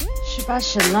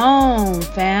Shabbat Shalom,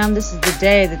 fam. This is the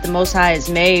day that the Most High has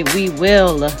made. We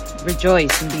will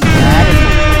rejoice and be glad in it.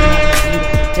 Have a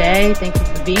beautiful day. Thank you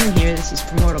for being here. This is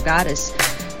Primordial Goddess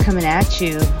coming at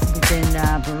you. We've been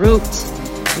Baruch,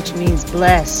 which means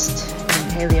blessed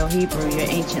in Paleo Hebrew, your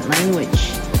ancient language,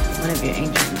 one of your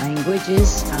ancient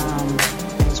languages.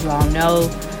 As you all know,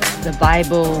 the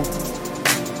Bible,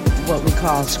 what we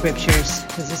call scriptures,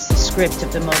 because it's the script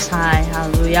of the Most High.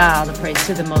 Hallelujah. All the praise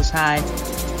to the Most High.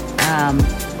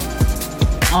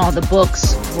 All the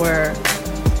books were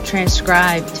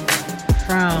transcribed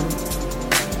from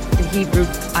the Hebrew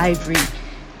ivory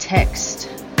text.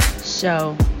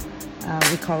 So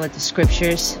we call it the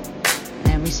scriptures.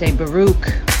 And we say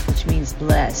Baruch, which means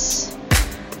bless.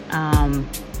 I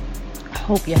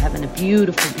hope you're having a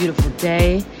beautiful, beautiful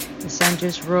day. The sun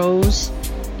just rose.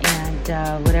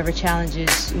 And whatever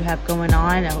challenges you have going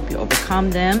on, I hope you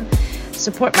overcome them.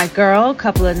 Support my girl, a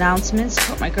couple of announcements.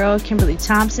 Support my girl, Kimberly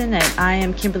Thompson, at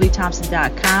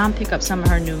IamKimberlyThompson.com. Pick up some of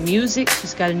her new music.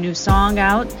 She's got a new song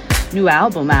out, new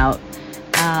album out,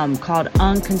 called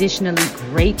Unconditionally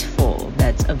Grateful.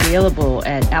 That's available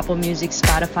at Apple Music,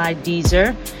 Spotify,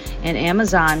 Deezer, and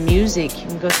Amazon Music. You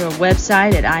can go to her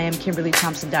website at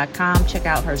IamKimberlyThompson.com. Check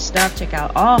out her stuff. Check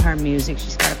out all her music.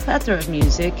 She's got a plethora of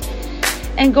music.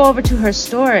 And go over to her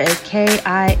store at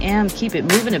KIM Keep It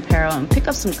Moving Apparel and pick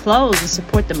up some clothes and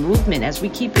support the movement as we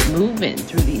keep it moving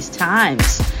through these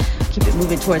times. Keep it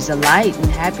moving towards the light and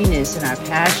happiness and our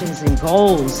passions and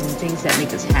goals and things that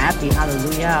make us happy.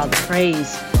 Hallelujah. All the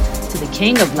praise to the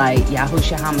King of Light,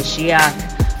 Yahushua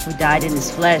HaMashiach, who died in his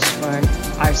flesh for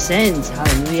our sins.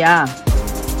 Hallelujah.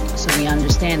 So we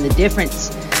understand the difference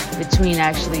between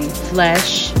actually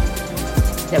flesh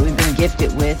that we've been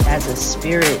gifted with as a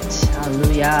spirit.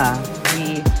 Hallelujah.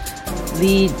 We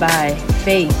lead by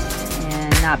faith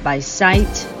and not by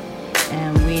sight.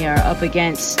 And we are up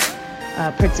against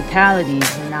principalities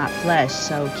and not flesh.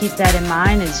 So keep that in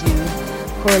mind as you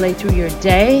correlate through your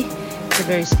day. It's a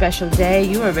very special day.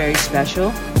 You are very special.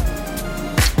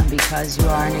 And because you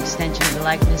are an extension of the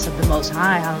likeness of the Most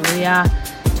High. Hallelujah.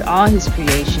 To all his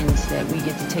creations that we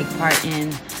get to take part in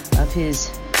of his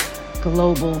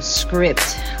global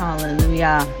script.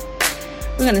 Hallelujah.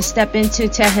 We're going to step into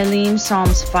Tehillim,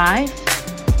 Psalms 5.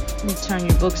 You turn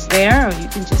your books there, or you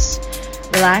can just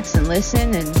relax and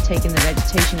listen and take in the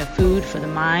vegetation of food for the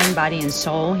mind, body, and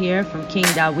soul here from King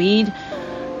Dawid,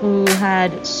 who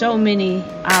had so many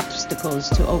obstacles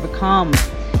to overcome.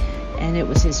 And it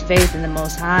was his faith in the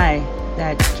Most High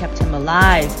that kept him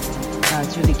alive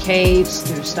through the caves,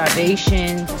 through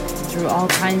starvation, through all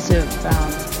kinds of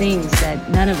things that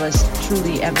none of us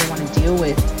truly ever want to deal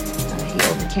with. He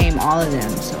overcame all of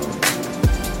them. So,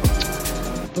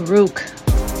 Baruch,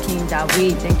 King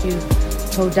Dawid, thank you,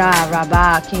 Todah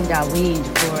Rabbah, King Dawid,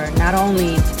 for not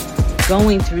only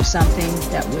going through something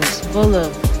that was full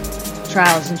of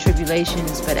trials and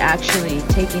tribulations, but actually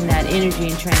taking that energy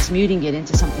and transmuting it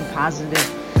into something positive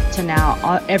to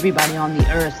now everybody on the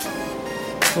earth,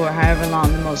 for however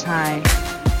long the Most High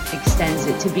extends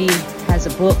it to be, has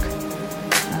a book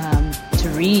to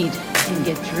read and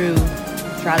get through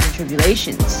trials and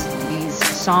tribulations. These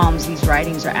psalms, these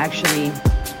writings are actually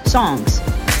songs.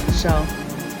 So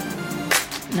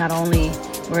not only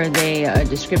were they a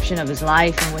description of his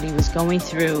life and what he was going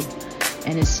through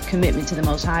and his commitment to the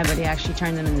Most High, but he actually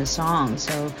turned them into songs.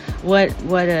 So what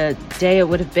a day it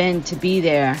would have been to be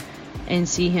there and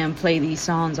see him play these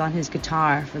songs on his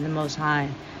guitar for the Most High.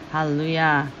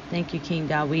 Hallelujah. Thank you, King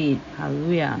Dawid.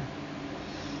 Hallelujah.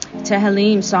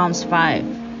 Tehillim, Psalms 5.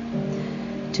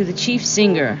 To the chief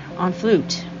singer on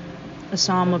flute, a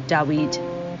psalm of Dawid.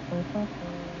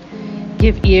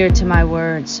 Give ear to my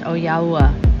words, O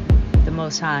Yahweh, the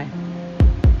Most High.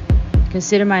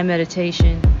 Consider my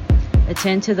meditation.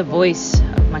 Attend to the voice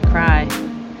of my cry.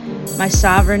 My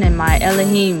sovereign and my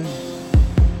Elohim,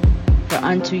 for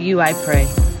unto you I pray.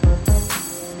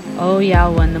 O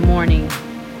Yahweh, in the morning,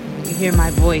 you hear my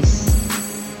voice.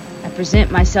 I present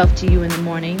myself to you in the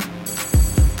morning,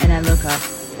 and I look up.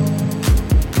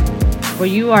 For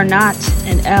you are not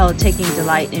an El taking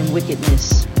delight in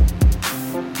wickedness,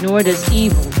 nor does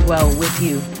evil dwell with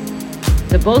you.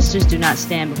 The boasters do not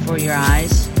stand before your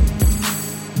eyes.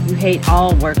 You hate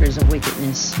all workers of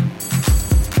wickedness.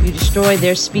 You destroy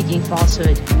their speaking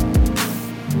falsehood.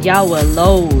 Yahweh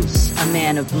loathes a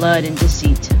man of blood and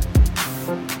deceit.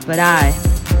 But I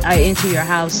enter your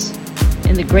house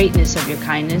in the greatness of your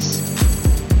kindness.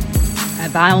 I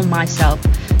bow myself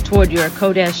toward your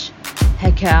Kodesh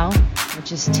Hekel,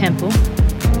 which is temple,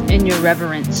 in your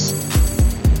reverence.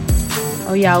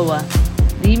 O Yahweh,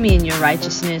 lead me in your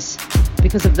righteousness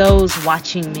because of those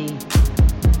watching me.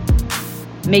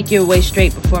 Make your way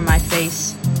straight before my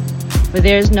face, for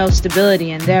there is no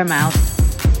stability in their mouth.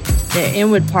 Their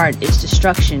inward part is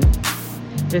destruction.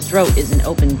 Their throat is an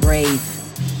open grave.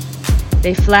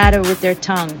 They flatter with their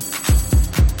tongue.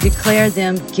 Declare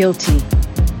them guilty,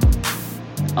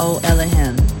 O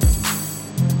Elohim.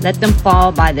 Let them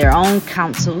fall by their own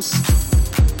counsels.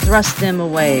 Thrust them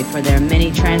away for their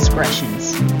many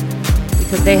transgressions,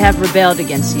 because they have rebelled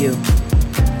against you.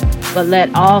 But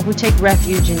let all who take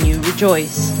refuge in you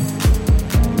rejoice.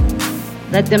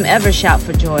 Let them ever shout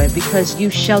for joy, because you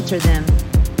shelter them.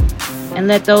 And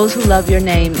let those who love your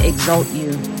name exalt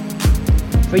you.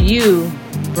 For you,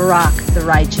 Barak the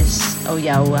righteous, O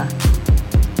Yahweh.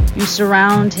 You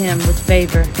surround him with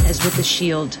favor as with a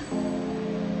shield.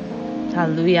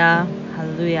 Hallelujah,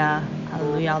 hallelujah,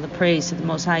 hallelujah. All the praise to the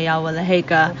Most High Yahweh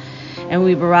Leheka. And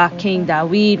we Barak King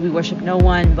Dawid. We worship no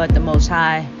one but the Most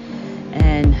High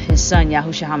and his son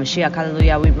Yahushua HaMashiach.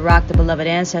 Hallelujah. We Barak the beloved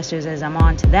ancestors. As I'm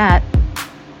on to that,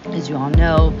 as you all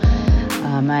know,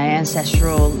 my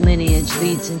ancestral lineage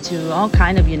leads into all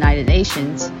kind of United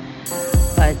Nations.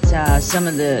 But some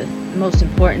of the most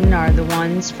important are the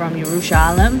ones from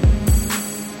Yerushalayim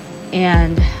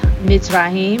and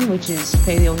Mitzrayim, which is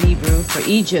Paleo-Hebrew for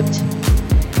Egypt.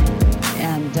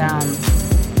 And,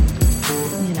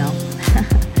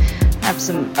 have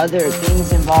some other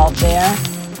things involved there.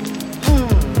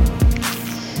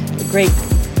 The great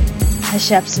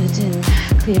Hatshepsut and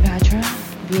Cleopatra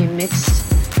being mixed.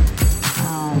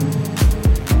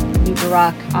 We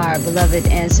Barak our beloved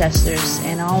ancestors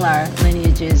and all our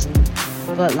lineages and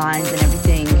bloodlines and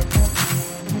everything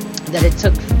that it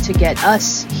took to get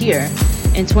us here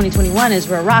in 2021 as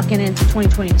we're rocking into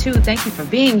 2022. Thank you for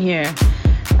being here.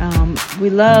 We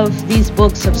love these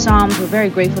books of Psalms. We're very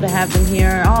grateful to have them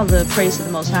here. All the praise to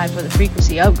the Most High for the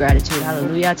frequency of gratitude.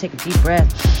 Hallelujah. Take a deep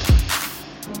breath.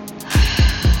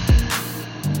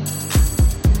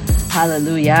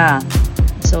 Hallelujah.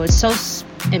 So it's so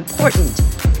important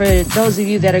for those of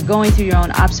you that are going through your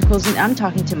own obstacles, and I'm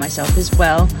talking to myself as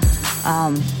well,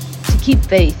 to keep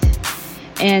faith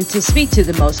and to speak to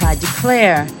the Most High,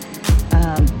 declare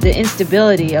the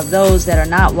instability of those that are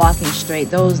not walking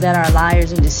straight, those that are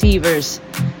liars and deceivers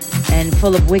and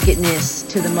full of wickedness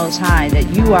to the Most High, that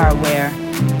you are aware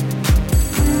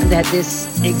that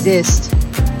this exists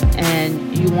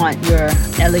and you want your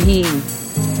Elohim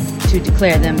to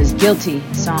declare them as guilty.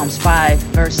 Psalms 5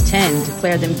 verse 10,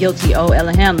 declare them guilty, O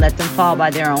Elohim, let them fall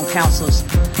by their own counsels.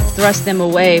 Thrust them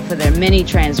away for their many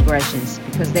transgressions,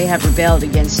 because they have rebelled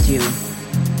against you.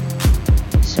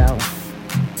 So,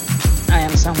 I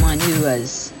am someone who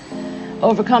has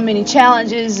overcome many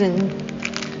challenges and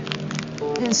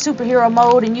in superhero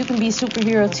mode, and you can be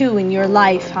superhero too in your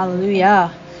life.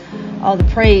 Hallelujah. All the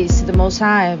praise to the Most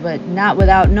High, but not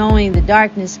without knowing the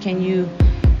darkness can you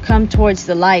come towards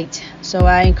the light. So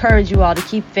I encourage you all to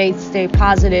keep faith, stay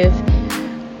positive.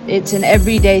 It's an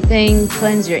everyday thing.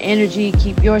 Cleanse your energy,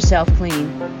 keep yourself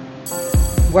clean.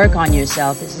 Work on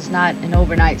yourself. This is not an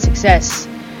overnight success.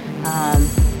 And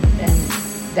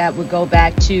that would go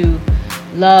back to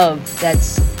love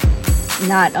that's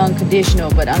not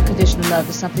unconditional, but unconditional love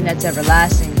is something that's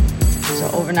everlasting. So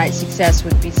overnight success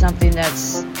would be something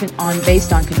that's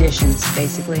based on conditions,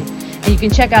 basically. And you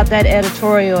can check out that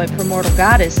editorial at Primordial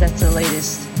Goddess. That's the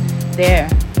latest there.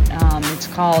 It's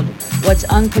called What's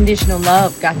Unconditional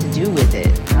Love Got to Do with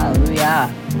It?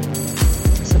 Hallelujah.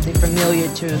 Something familiar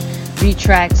to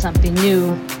retract something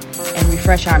new and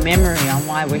refresh our memory on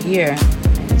why we're here.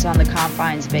 And it's on the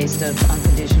confines based of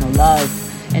unconditional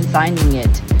love and finding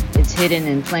it. It's hidden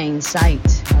in plain sight.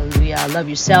 Hallelujah. Love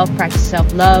yourself, practice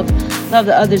self-love, love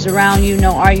the others around you,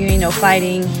 no arguing, no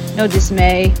fighting, no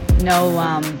dismay, no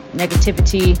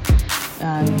negativity.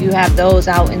 You have those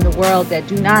out in the world that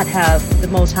do not have the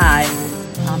Most High.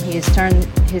 He has turned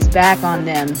his back on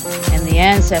them, and the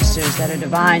ancestors that are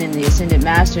divine and the ascended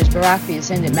masters, Barak the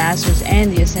ascended masters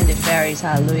and the ascended fairies,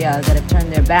 hallelujah, that have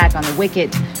turned their back on the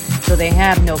wicked, so they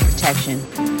have no protection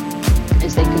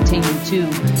as they continue to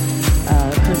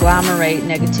conglomerate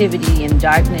negativity and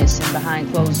darkness and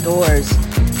behind closed doors.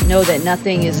 Know that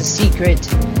nothing is a secret.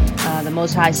 The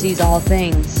Most High sees all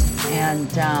things, and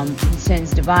He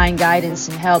sends divine guidance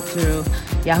and help through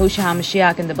Yahushua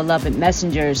HaMashiach and the beloved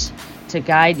messengers to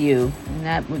guide you. And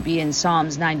that would be in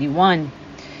Psalms 91.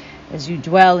 As you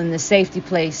dwell in the safety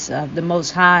place of the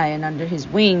Most High and under His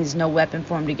wings, no weapon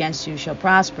formed against you shall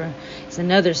prosper. It's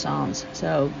another Psalms.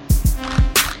 So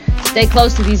stay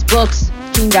close to these books.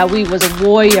 King Dawid was a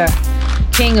warrior,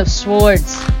 king of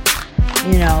swords.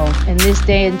 You know, in this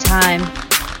day and time,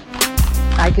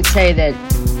 I could say that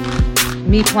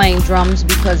me playing drums,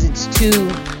 because it's two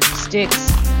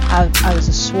sticks I was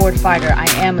a sword fighter. I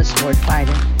am a sword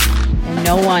fighter. And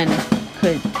no one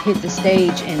could hit the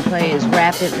stage and play as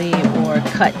rapidly or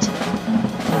cut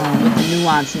with the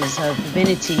nuances of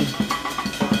divinity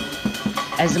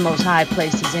as the Most High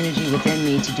placed His energy within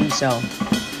me to do so.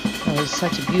 It was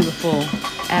such a beautiful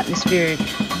atmospheric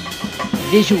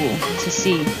visual to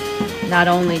see, not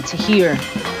only to hear,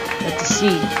 but to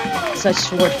see such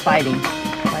sword fighting.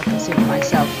 I consider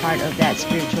myself part of that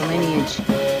spiritual lineage.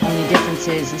 Only difference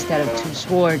is, instead of 2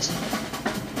 swords,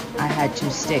 I had 2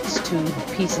 sticks, 2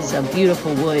 pieces of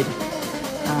beautiful wood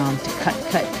to cut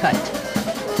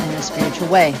in a spiritual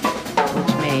way,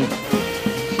 which made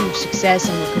huge success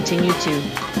and will continue to.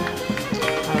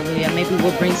 Hallelujah. Maybe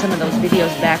we'll bring some of those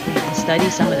videos back where you can study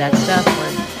some of that stuff,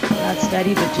 or not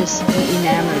study, but just be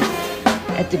enamored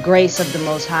at the grace of the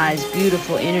Most High's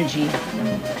beautiful energy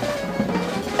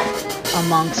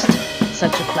amongst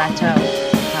such a plateau.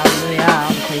 Hallelujah.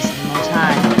 On the place of the Most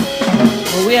High.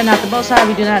 Well, we are not the Most High.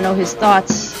 We do not know His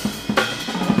thoughts.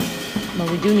 But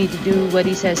we do need to do what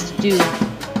He says to do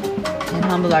and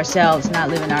humble ourselves, not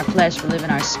live in our flesh, but live in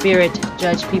our spirit,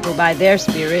 judge people by their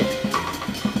spirit,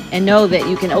 and know that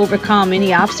you can overcome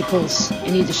any obstacles,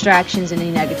 any distractions,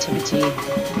 any negativity.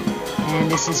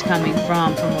 And this is coming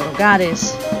from Primordial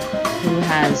Goddess, who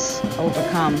has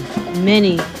overcome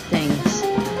many things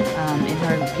in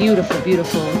her beautiful,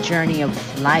 beautiful journey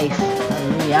of life.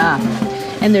 Hallelujah.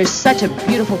 And there's such a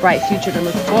beautiful, bright future to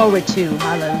look forward to.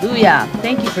 Hallelujah.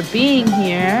 Thank you for being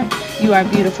here. You are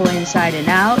beautiful inside and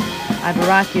out. I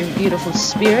barak your beautiful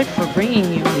spirit for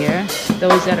bringing you here.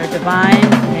 Those that are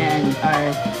divine and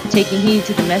are taking heed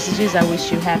to the messages, I wish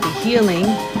you happy healing.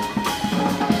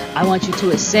 I want you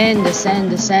to ascend.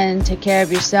 Take care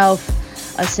of yourself.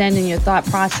 Ascend in your thought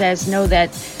process. Know that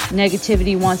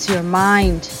negativity wants your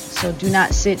mind. So do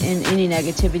not sit in any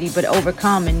negativity, but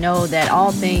overcome and know that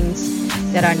all things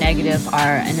that are negative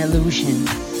are an illusion.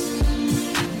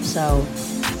 So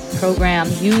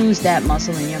use that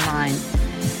muscle in your mind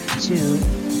to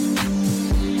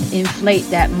inflate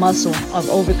that muscle of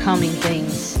overcoming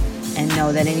things, and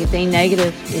know that anything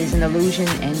negative is an illusion,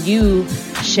 and you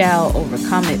shall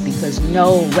overcome it, because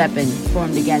no weapon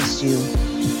formed against you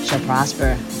shall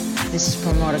prosper. This is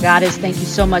Primordial Goddess. Thank you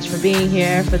so much for being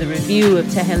here for the review of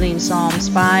Tehillim Psalms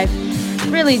 5.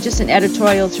 Really just an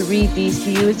editorial to read these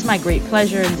to you. It's my great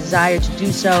pleasure and desire to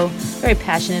do so. Very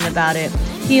passionate about it.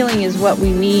 Healing is what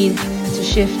we need to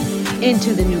shift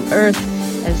into the new earth,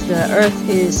 as the earth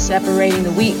is separating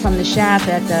the wheat from the chaff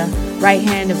at the right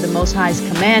hand of the Most High's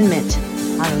commandment.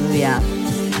 Hallelujah.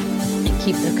 And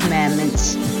keep the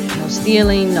commandments. No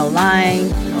stealing, no lying,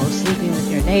 no sleeping with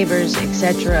your neighbors,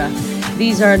 etc.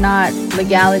 These are not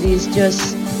legalities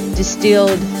just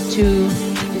distilled to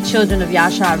the children of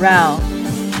Yasharel.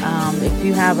 If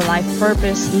you have a life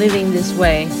purpose, living this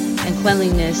way, and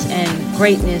cleanliness, and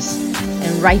greatness,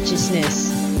 and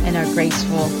righteousness, and are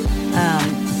graceful,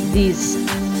 these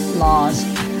laws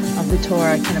of the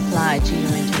Torah can apply to you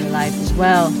and to your life as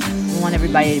well. We want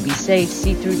everybody to be safe.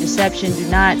 See through deception. Do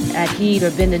not adhere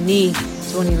or bend the knee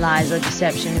to any lies or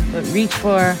deception, but reach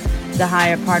for the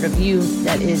higher part of you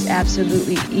that is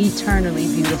absolutely eternally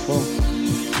beautiful.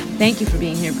 Thank you for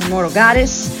being here, Primordial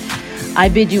Goddess. I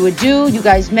bid you adieu. You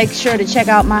guys make sure to check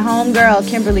out my homegirl,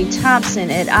 Kimberly Thompson,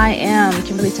 at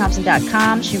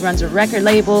IamKimberlyThompson.com. She runs a record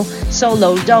label,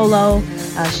 Solo Dolo.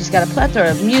 She's got a plethora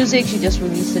of music. She just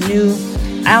released a new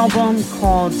album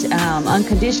called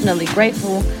Unconditionally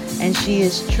Grateful, and she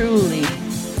is truly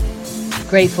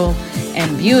grateful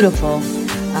and beautiful.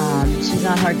 She's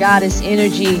on her goddess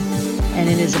energy, and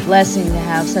it is a blessing to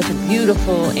have such a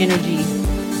beautiful energy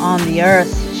on the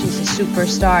earth. She's a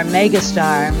superstar,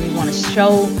 megastar, and we want to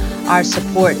show our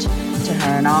support to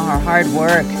her and all her hard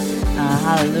work.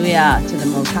 Hallelujah to the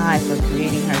Most High for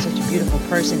creating her such a beautiful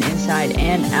person inside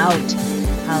and out.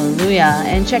 Hallelujah.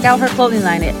 And check out her clothing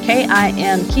line at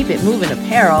KIM Keep It Moving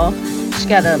Apparel. She's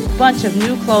got a bunch of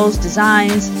new clothes,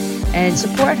 designs, and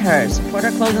support her. Support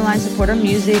her clothing line, support her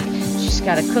music. She's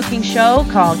got a cooking show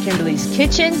called Kimberly's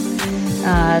Kitchen.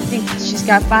 I think she's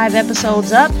got 5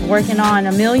 episodes up, working on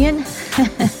 1 million.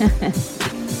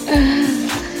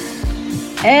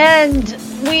 And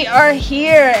we are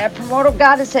here at Primordial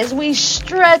Goddess as we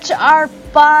stretch our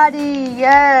body,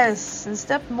 yes, and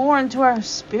step more into our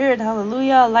spirit.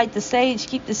 Hallelujah. Light the sage,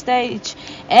 keep the stage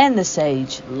and the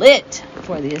sage lit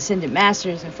for the Ascended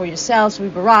Masters and for yourselves. We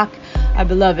barak our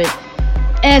beloved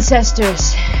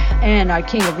ancestors and our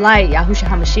King of Light, Yahushua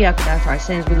HaMashiach, who died for our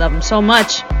sins. We love him so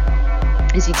much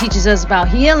as he teaches us about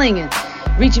healing and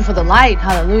reaching for the light,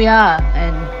 hallelujah,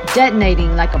 and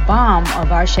detonating like a bomb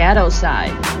of our shadow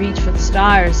side. Reach for the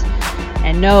stars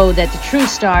and know that the true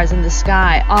stars in the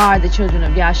sky are the children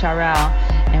of Yasharal.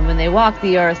 And when they walk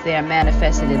the earth, they are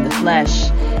manifested in the flesh.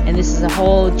 And this is a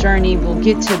whole journey. We'll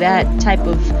get to that type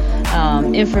of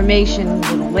information a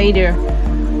little later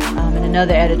in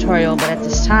another editorial. But at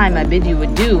this time, I bid you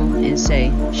adieu and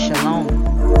say shalom.